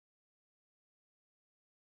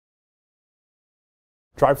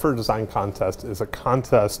Drive for Design contest is a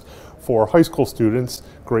contest for high school students,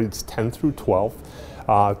 grades 10 through 12,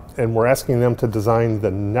 and we're asking them to design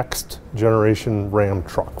the next generation Ram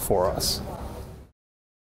truck for us.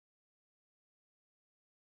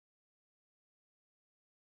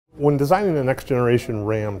 When designing the next generation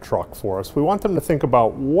Ram truck for us, we want them to think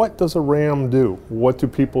about, what does a Ram do? What do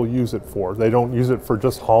people use it for? They don't use it for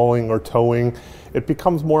just hauling or towing. It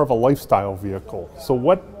becomes more of a lifestyle vehicle. So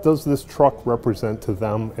what does this truck represent to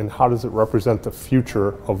them, and how does it represent the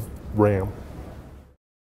future of Ram?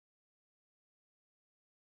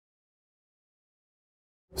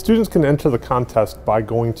 Students can enter the contest by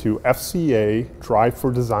going to FCA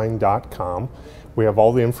We have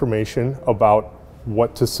all the information about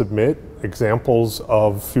what to submit, examples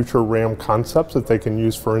of future Ram concepts that they can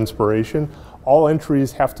use for inspiration. All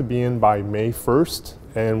entries have to be in by May 1st,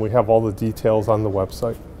 and we have all the details on the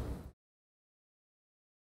website.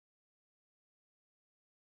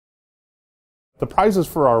 The prizes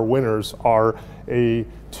for our winners are a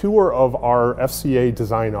tour of our FCA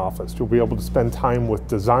Design Office. You'll be able to spend time with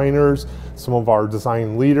designers, some of our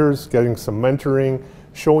design leaders, getting some mentoring,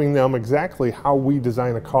 showing them exactly how we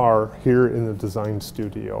design a car here in the design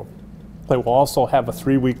studio. They will also have a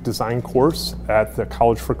 3-week design course at the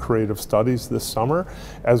College for Creative Studies this summer,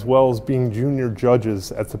 as well as being junior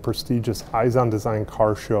judges at the prestigious Eyes on Design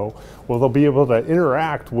car show, where they'll be able to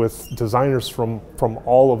interact with designers from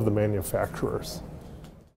all of the manufacturers.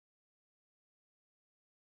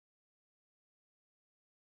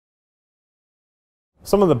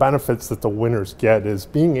 Some of the benefits that the winners get is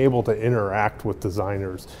being able to interact with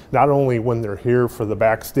designers, not only when they're here for the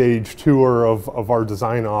backstage tour of our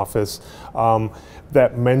design office,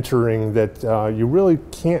 that mentoring that you really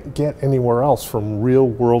can't get anywhere else from real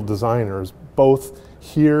world designers, both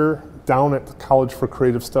here down at the College for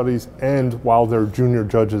Creative Studies and while they're junior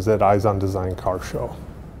judges at Eyes on Design car show.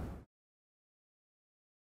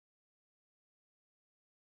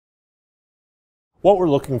 What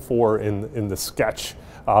we're looking for in the sketch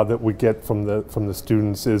that we get from the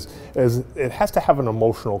students is it has to have an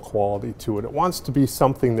emotional quality to it. It wants to be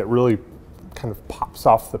something that really kind of pops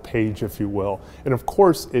off the page, if you will. And of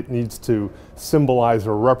course, it needs to symbolize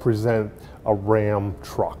or represent a Ram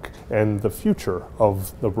truck and the future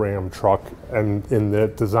of the Ram truck, and in the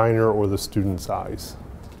designer or the student's eyes.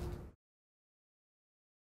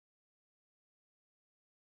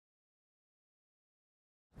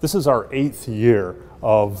 This is our 8th year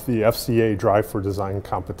of the FCA Drive for Design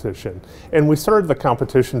competition. And we started the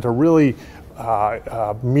competition to really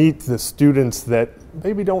meet the students that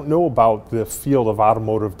maybe don't know about the field of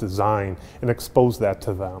automotive design and expose that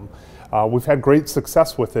to them. We've had great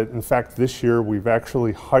success with it. In fact, this year we've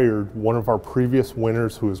actually hired one of our previous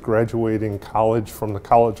winners who is graduating college from the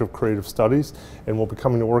College of Creative Studies and will be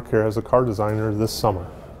coming to work here as a car designer this summer.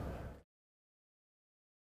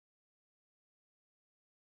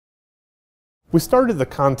 We started the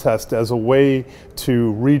contest as a way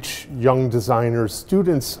to reach young designers,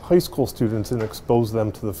 students, high school students, and expose them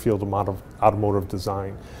to the field of automotive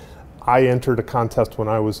design. I entered a contest when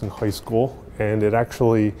I was in high school, and it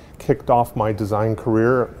actually kicked off my design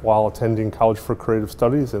career while attending College for Creative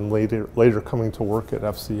Studies and later coming to work at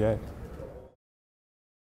FCA.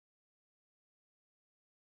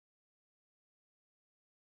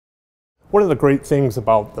 One of the great things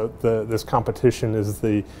about this competition is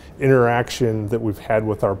the interaction that we've had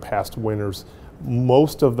with our past winners.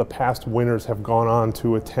 Most of the past winners have gone on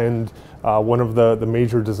to attend one of the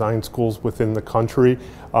major design schools within the country.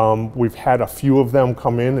 We've had a few of them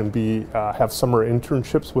come in and have summer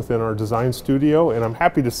internships within our design studio, and I'm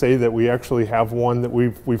happy to say that we actually have one that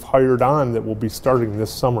we've hired on that will be starting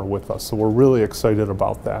this summer with us, so we're really excited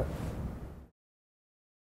about that.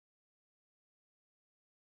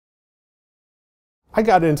 I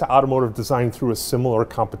got into automotive design through a similar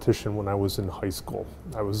competition when I was in high school.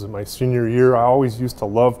 I was in my senior year. I always used to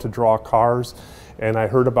love to draw cars, and I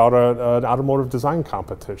heard about an automotive design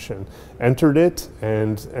competition, entered it,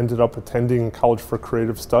 and ended up attending College for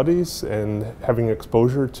Creative Studies and having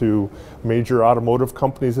exposure to major automotive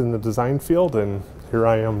companies in the design field, and here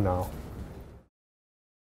I am now.